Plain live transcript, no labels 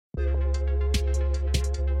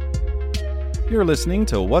You're listening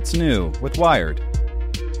to What's New with Wired.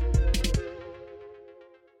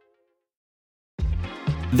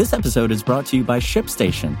 This episode is brought to you by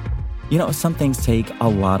ShipStation. You know, some things take a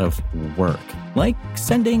lot of work, like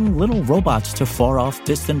sending little robots to far-off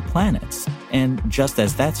distant planets. And just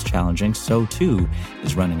as that's challenging, so too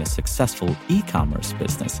is running a successful e-commerce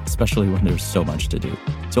business, especially when there's so much to do.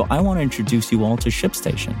 So I want to introduce you all to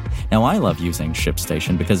ShipStation. Now, I love using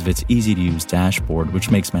ShipStation because of its easy-to-use dashboard,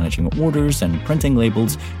 which makes managing orders and printing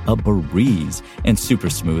labels a breeze and super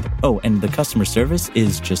smooth. Oh, and the customer service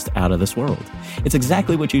is just out of this world. It's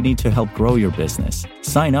exactly what you need to help grow your business.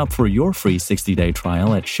 Sign up for your free 60-day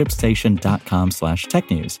trial at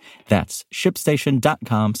shipstation.com/technews. That's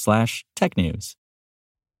shipstation.com/technews.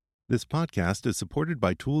 This podcast is supported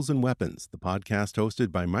by Tools and Weapons, the podcast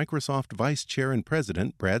hosted by Microsoft Vice Chair and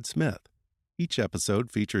President Brad Smith. Each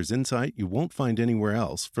episode features insight you won't find anywhere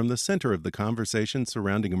else from the center of the conversation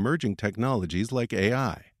surrounding emerging technologies like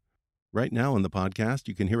AI. Right now on the podcast,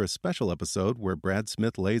 you can hear a special episode where Brad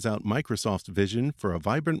Smith lays out Microsoft's vision for a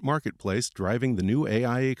vibrant marketplace driving the new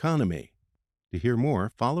AI economy. To hear more,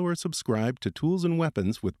 follow or subscribe to Tools and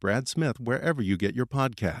Weapons with Brad Smith wherever you get your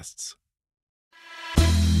podcasts.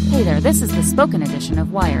 Hey there, this is the spoken edition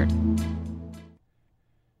of Wired.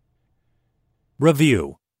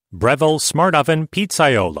 Review: Breville Smart Oven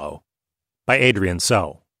Pizzaiolo by Adrian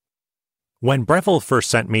So. When Breville first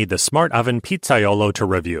sent me the Smart Oven Pizzaiolo to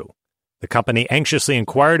review, the company anxiously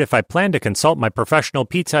inquired if I planned to consult my professional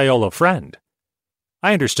pizzaiolo friend.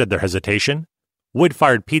 I understood their hesitation.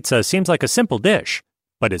 Wood-fired pizza seems like a simple dish,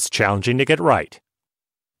 but it's challenging to get right.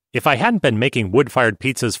 If I hadn't been making wood-fired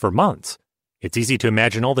pizzas for months, it's easy to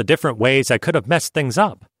imagine all the different ways I could have messed things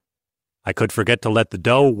up. I could forget to let the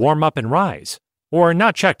dough warm up and rise, or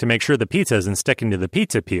not check to make sure the pizza isn't sticking to the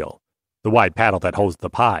pizza peel, the wide paddle that holds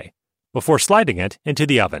the pie, before sliding it into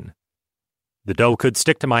the oven. The dough could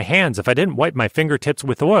stick to my hands if I didn't wipe my fingertips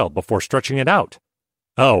with oil before stretching it out.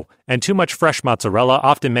 Oh, and too much fresh mozzarella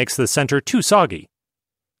often makes the center too soggy.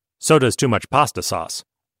 So does too much pasta sauce.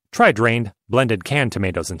 Try drained, blended canned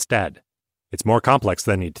tomatoes instead. It's more complex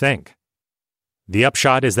than you'd think. The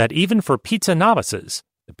upshot is that even for pizza novices,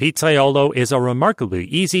 the pizzaiolo is a remarkably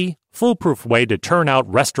easy, foolproof way to turn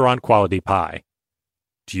out restaurant-quality pie.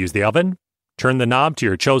 To use the oven, turn the knob to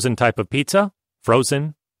your chosen type of pizza,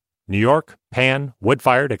 frozen, New York, pan,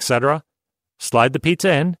 wood-fired, etc. Slide the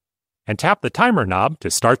pizza in, and tap the timer knob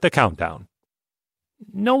to start the countdown.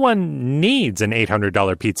 No one needs an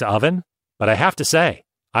 $800 pizza oven, but I have to say,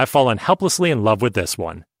 I've fallen helplessly in love with this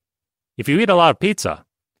one. If you eat a lot of pizza,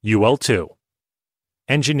 you will too.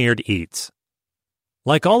 Engineered Eats.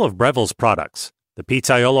 Like all of Breville's products, the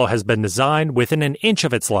pizzaiolo has been designed within an inch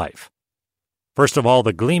of its life. First of all,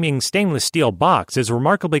 the gleaming stainless steel box is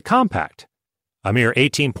remarkably compact, a mere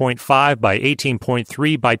 18.5 by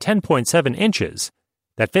 18.3 by 10.7 inches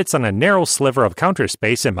that fits on a narrow sliver of counter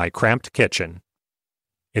space in my cramped kitchen.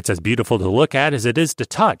 It's as beautiful to look at as it is to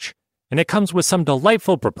touch, and it comes with some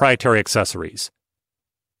delightful proprietary accessories.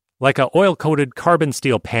 Like a oil-coated carbon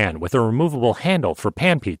steel pan with a removable handle for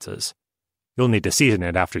pan pizzas. You'll need to season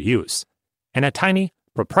it after use. And a tiny,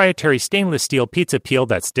 proprietary stainless steel pizza peel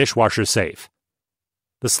that's dishwasher safe.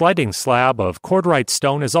 The sliding slab of corduroy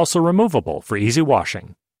stone is also removable for easy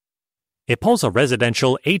washing. It pulls a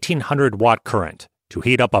residential 1800-watt current to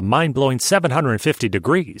heat up a mind-blowing 750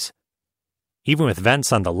 degrees. Even with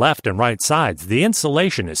vents on the left and right sides, the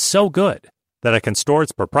insulation is so good that it can store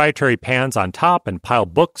its proprietary pans on top and pile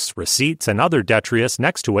books, receipts, and other detritus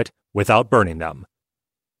next to it without burning them.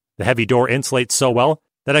 The heavy door insulates so well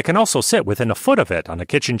that I can also sit within a foot of it on a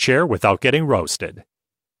kitchen chair without getting roasted.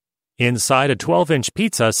 Inside, a 12-inch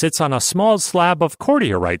pizza sits on a small slab of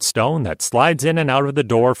cordiorite stone that slides in and out of the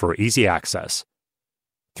door for easy access.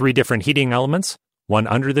 3 different heating elements, one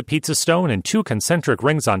under the pizza stone and 2 concentric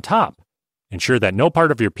rings on top, ensure that no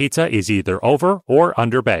part of your pizza is either over or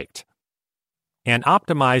underbaked. An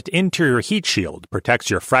optimized interior heat shield protects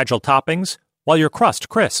your fragile toppings while your crust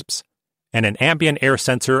crisps, and an ambient air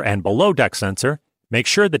sensor and below-deck sensor make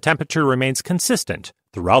sure the temperature remains consistent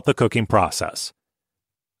throughout the cooking process.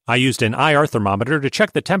 I used an IR thermometer to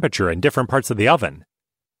check the temperature in different parts of the oven.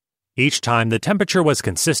 Each time, the temperature was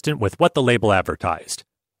consistent with what the label advertised: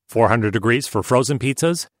 400 degrees for frozen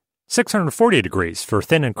pizzas, 640 degrees for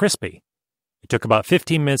thin and crispy. It took about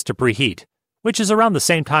 15 minutes to preheat, which is around the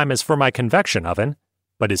same time as for my convection oven,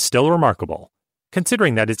 but is still remarkable,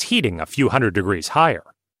 considering that it's heating a few hundred degrees higher.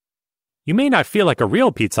 You may not feel like a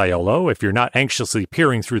real pizzaiolo if you're not anxiously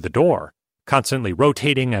peering through the door, constantly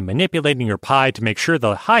rotating and manipulating your pie to make sure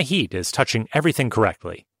the high heat is touching everything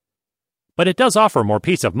correctly. But it does offer more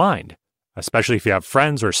peace of mind, especially if you have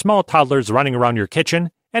friends or small toddlers running around your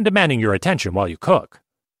kitchen and demanding your attention while you cook.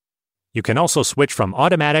 You can also switch from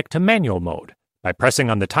automatic to manual mode by pressing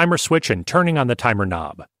on the timer switch and turning on the timer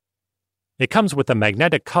knob. It comes with a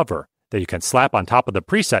magnetic cover that you can slap on top of the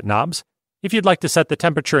preset knobs if you'd like to set the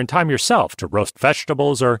temperature and time yourself to roast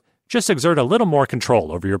vegetables or just exert a little more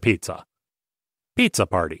control over your pizza. Pizza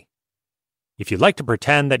party. If you'd like to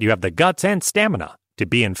pretend that you have the guts and stamina to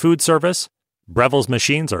be in food service, Breville's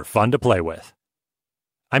machines are fun to play with.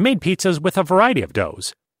 I made pizzas with a variety of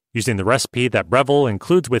doughs, using the recipe that Breville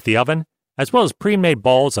includes with the oven, as well as pre-made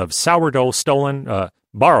balls of sourdough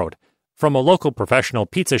borrowed from a local professional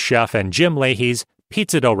pizza chef and Jim Leahy's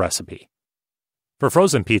pizza dough recipe. For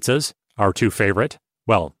frozen pizzas, our two favorite,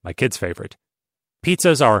 well, my kids' favorite,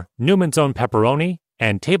 pizzas are Newman's Own pepperoni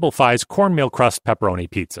and Table Fi's cornmeal crust pepperoni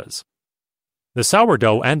pizzas. The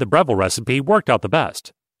sourdough and the Breville recipe worked out the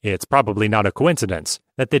best. It's probably not a coincidence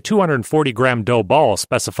that the 240-gram dough ball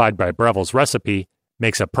specified by Breville's recipe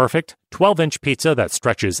makes a perfect 12-inch pizza that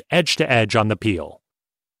stretches edge to edge on the peel.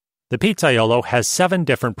 The Pizzaiolo has 7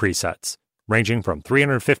 different presets, ranging from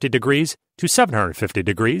 350 degrees to 750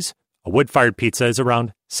 degrees. A wood-fired pizza is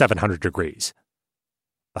around 700 degrees.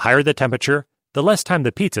 The higher the temperature, the less time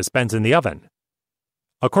the pizza spends in the oven.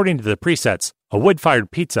 According to the presets, a wood-fired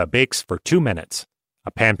pizza bakes for 2 minutes,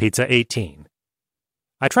 a pan pizza 18.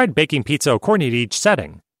 I tried baking pizza according to each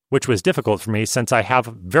setting, which was difficult for me since I have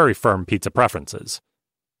very firm pizza preferences.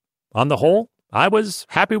 On the whole, I was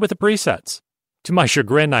happy with the presets. To my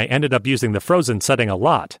chagrin, I ended up using the frozen setting a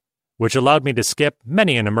lot, which allowed me to skip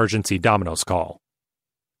many an emergency Domino's call.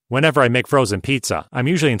 Whenever I make frozen pizza, I'm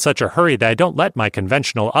usually in such a hurry that I don't let my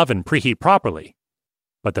conventional oven preheat properly.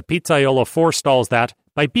 But the Pizzaiolo forestalls that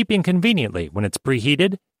by beeping conveniently when it's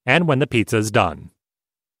preheated and when the pizza is done.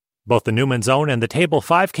 Both the Newman's Own and the Table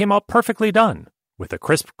 5 came out perfectly done, with a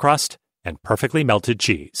crisp crust and perfectly melted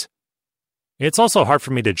cheese. It's also hard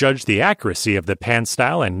for me to judge the accuracy of the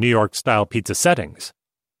pan-style and New York-style pizza settings.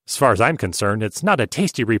 As far as I'm concerned, it's not a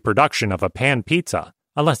tasty reproduction of a pan pizza,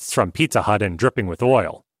 unless it's from Pizza Hut and dripping with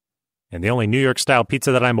oil. And the only New York-style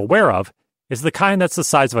pizza that I'm aware of is the kind that's the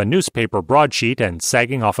size of a newspaper broadsheet and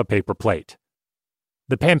sagging off a paper plate.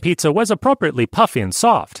 The pan pizza was appropriately puffy and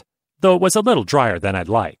soft, though it was a little drier than I'd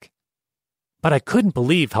like. But I couldn't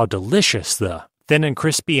believe how delicious the thin and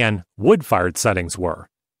crispy and wood-fired settings were.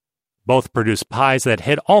 Both produced pies that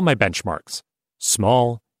hit all my benchmarks.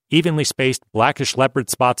 Small, evenly spaced blackish leopard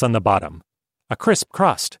spots on the bottom, a crisp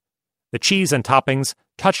crust, the cheese and toppings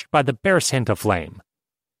touched by the barest hint of flame.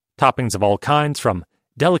 Toppings of all kinds, from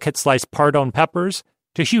delicate sliced pardon peppers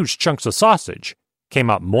to huge chunks of sausage, came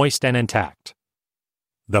out moist and intact.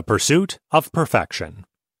 The pursuit of perfection.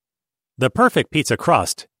 The perfect pizza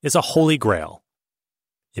crust is a holy grail.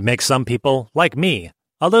 It makes some people, like me,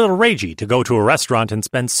 a little ragey to go to a restaurant and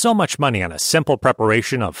spend so much money on a simple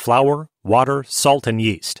preparation of flour, water, salt, and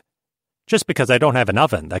yeast, just because I don't have an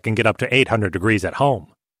oven that can get up to 800 degrees at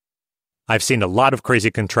home. I've seen a lot of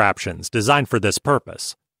crazy contraptions designed for this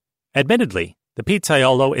purpose. Admittedly, the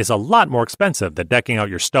Pizzaiolo is a lot more expensive than decking out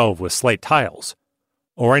your stove with slate tiles,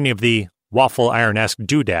 or any of the waffle iron-esque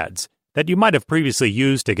doodads that you might have previously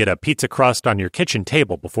used to get a pizza crust on your kitchen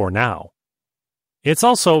table before now. It's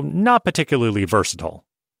also not particularly versatile.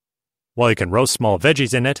 While you can roast small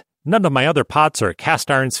veggies in it, none of my other pots or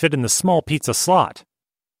cast irons fit in the small pizza slot.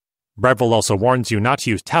 Breville also warns you not to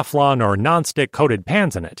use Teflon or non-stick coated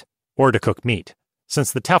pans in it, or to cook meat,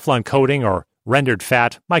 since the Teflon coating or rendered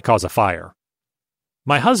fat might cause a fire.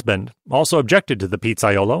 My husband also objected to the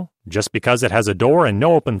Pizzaiolo just because it has a door and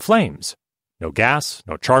no open flames. No gas,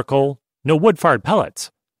 no charcoal, no wood-fired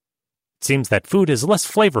pellets. It seems that food is less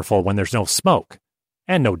flavorful when there's no smoke,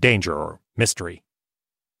 and no danger or mystery.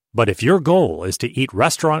 But if your goal is to eat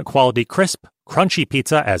restaurant-quality crisp, crunchy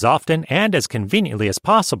pizza as often and as conveniently as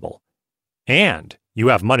possible, and you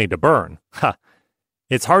have money to burn,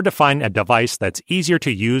 it's hard to find a device that's easier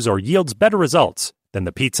to use or yields better results than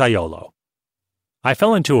the Pizzaiolo. I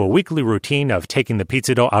fell into a weekly routine of taking the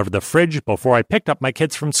pizza dough out of the fridge before I picked up my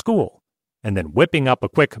kids from school, and then whipping up a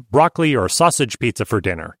quick broccoli or sausage pizza for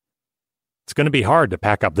dinner. It's going to be hard to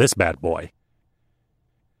pack up this bad boy.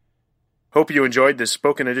 Hope you enjoyed this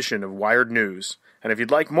spoken edition of Wired News. And if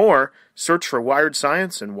you'd like more, search for Wired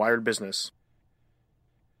Science and Wired Business.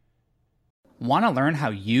 Want to learn how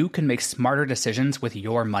you can make smarter decisions with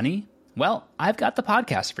your money? Well, I've got the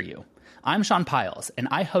podcast for you. I'm Sean Piles, and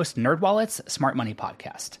I host NerdWallet's Smart Money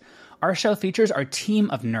Podcast. Our show features our team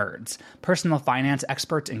of nerds, personal finance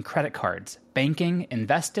experts in credit cards, banking,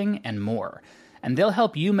 investing, and more. And they'll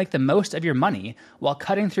help you make the most of your money while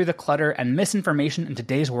cutting through the clutter and misinformation in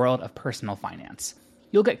today's world of personal finance.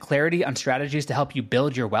 You'll get clarity on strategies to help you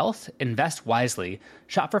build your wealth, invest wisely,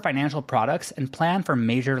 shop for financial products, and plan for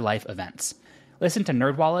major life events. Listen to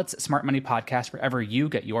NerdWallet's Smart Money Podcast wherever you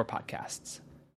get your podcasts.